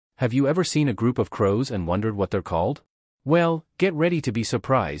Have you ever seen a group of crows and wondered what they're called? Well, get ready to be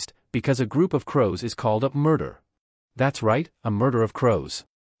surprised, because a group of crows is called a murder. That's right, a murder of crows.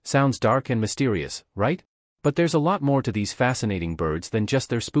 Sounds dark and mysterious, right? But there's a lot more to these fascinating birds than just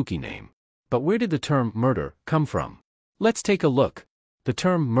their spooky name. But where did the term murder come from? Let's take a look. The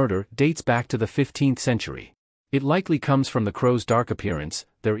term murder dates back to the 15th century. It likely comes from the crow's dark appearance,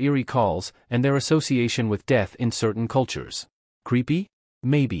 their eerie calls, and their association with death in certain cultures. Creepy?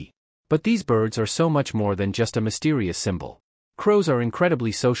 Maybe. But these birds are so much more than just a mysterious symbol. Crows are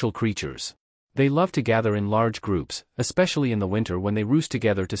incredibly social creatures. They love to gather in large groups, especially in the winter when they roost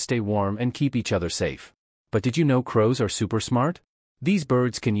together to stay warm and keep each other safe. But did you know crows are super smart? These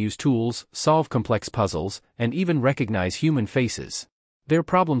birds can use tools, solve complex puzzles, and even recognize human faces. They're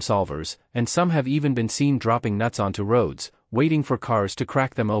problem solvers, and some have even been seen dropping nuts onto roads, waiting for cars to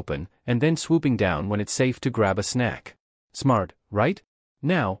crack them open, and then swooping down when it's safe to grab a snack. Smart, right?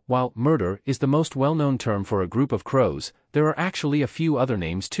 Now, while murder is the most well-known term for a group of crows, there are actually a few other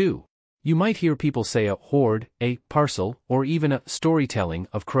names too. You might hear people say a horde, a parcel, or even a storytelling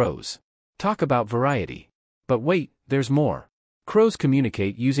of crows. Talk about variety. But wait, there's more. Crows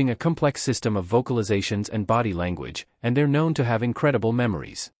communicate using a complex system of vocalizations and body language, and they're known to have incredible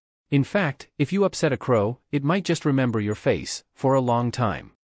memories. In fact, if you upset a crow, it might just remember your face, for a long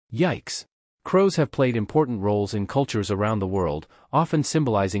time. Yikes. Crows have played important roles in cultures around the world, often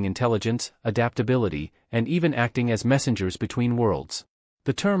symbolizing intelligence, adaptability, and even acting as messengers between worlds.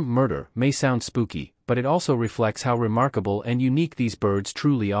 The term murder may sound spooky, but it also reflects how remarkable and unique these birds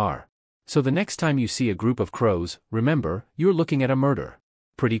truly are. So the next time you see a group of crows, remember, you're looking at a murder.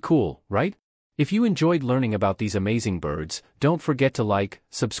 Pretty cool, right? If you enjoyed learning about these amazing birds, don't forget to like,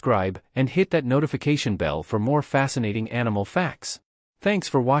 subscribe, and hit that notification bell for more fascinating animal facts. Thanks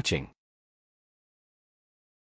for watching.